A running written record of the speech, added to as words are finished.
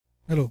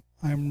Hello,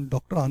 I am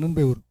Dr. Anand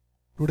Bewoor.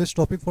 Today's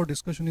topic for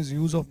discussion is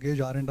use of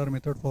gauge R&R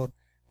method for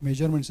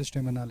measurement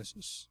system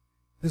analysis.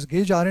 This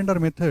gauge R&R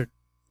method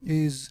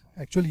is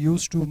actually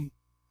used to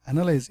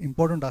analyze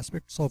important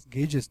aspects of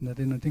gauges, that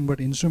is nothing but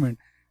instrument,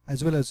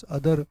 as well as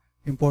other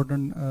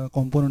important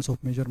components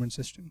of measurement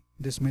system.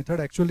 This method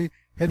actually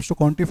helps to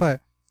quantify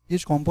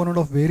each component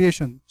of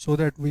variation so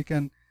that we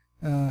can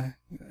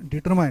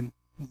determine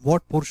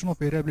what portion of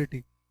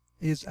variability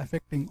is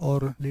affecting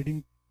or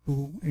leading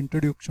to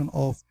introduction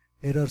of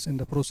errors in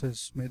the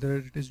process, whether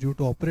it is due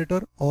to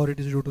operator or it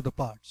is due to the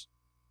parts.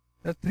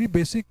 There are three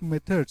basic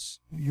methods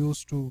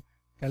used to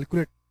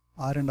calculate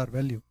R&R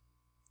value.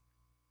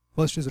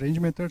 First is range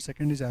method,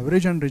 second is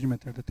average and range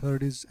method, the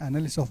third is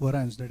analysis of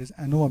variance, that is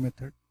ANOVA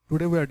method.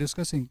 Today we are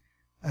discussing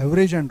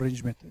average and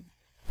range method,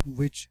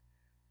 which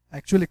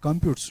actually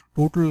computes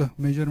total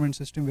measurement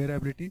system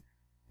variability,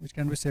 which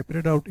can be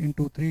separated out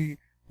into three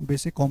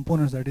basic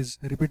components, that is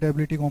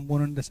repeatability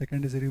component, the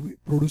second is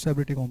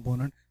reproducibility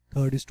component,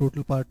 third is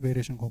total part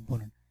variation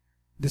component.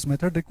 This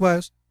method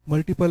requires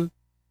multiple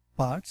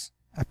parts,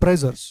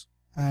 appraisers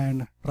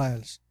and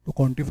trials to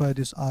quantify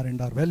these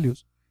R&R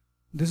values.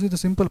 This is the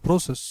simple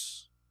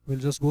process. We'll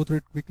just go through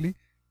it quickly.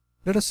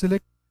 Let us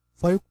select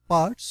 5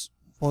 parts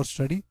for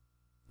study.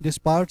 These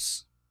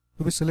parts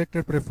to be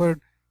selected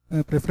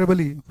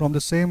preferably from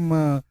the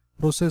same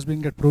process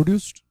being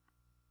produced,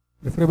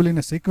 preferably in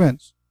a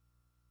sequence.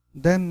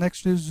 Then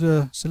next is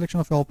selection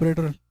of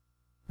operator,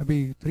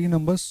 maybe 3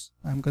 numbers.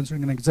 I am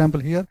considering an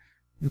example here.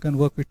 You can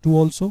work with 2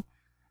 also.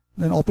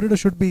 Then operator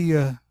should be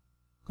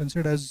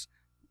considered as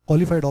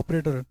qualified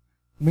operator.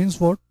 Means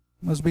what?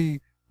 Must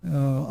be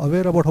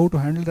aware about how to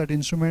handle that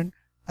instrument,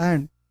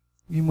 and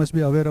we must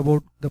be aware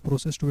about the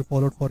process to be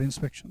followed for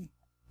inspection.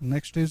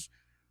 Next is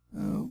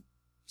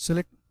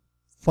select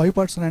 5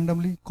 parts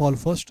randomly, call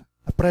first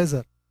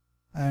appraiser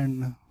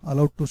and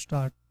allowed to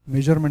start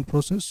measurement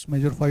process,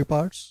 measure 5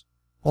 parts.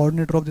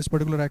 Coordinator of this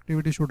particular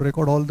activity should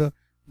record all the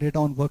data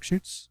on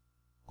worksheets,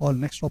 call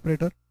next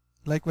operator,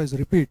 likewise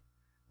repeat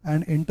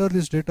and enter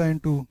this data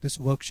into this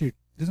worksheet.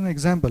 This is an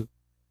example.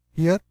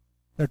 Here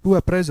the 2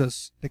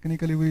 appraisers,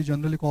 technically we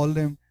generally call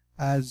them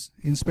as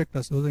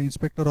inspectors, so the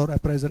inspector or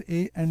appraiser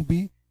A and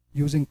B,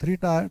 using 3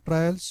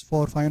 trials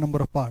for 5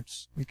 number of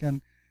parts. We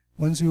can,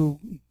 once you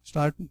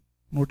start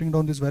noting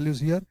down these values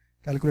here,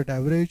 calculate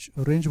average,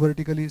 range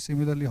vertically,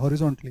 similarly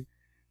horizontally.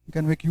 You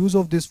can make use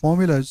of these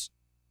formulas.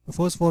 The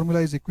first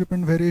formula is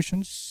equipment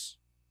variations,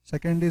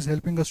 second is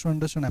helping us to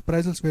understand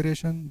appraisals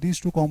variation. These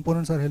 2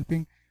 components are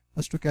helping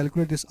us to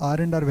calculate this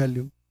R&R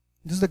value.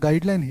 This is the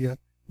guideline here.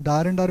 The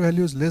R&R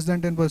value is less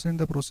than 10%,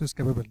 the process is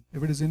capable.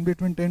 If it is in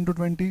between 10 to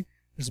 20,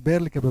 it's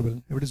barely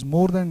capable. If it is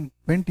more than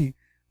 20,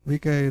 we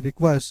can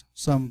requires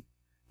some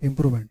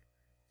improvement.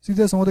 See,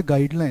 there are some of the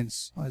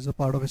guidelines as a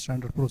part of a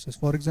standard process.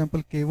 For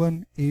example,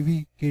 K1,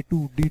 AV,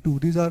 K2,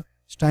 D2, these are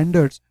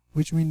standards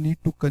which we need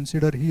to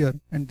consider here,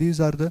 and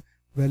these are the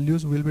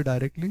values we will be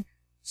directly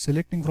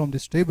selecting from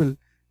this table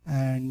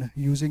and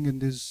using in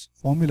these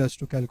formulas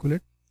to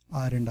calculate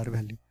R&R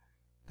value.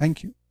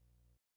 Thank you.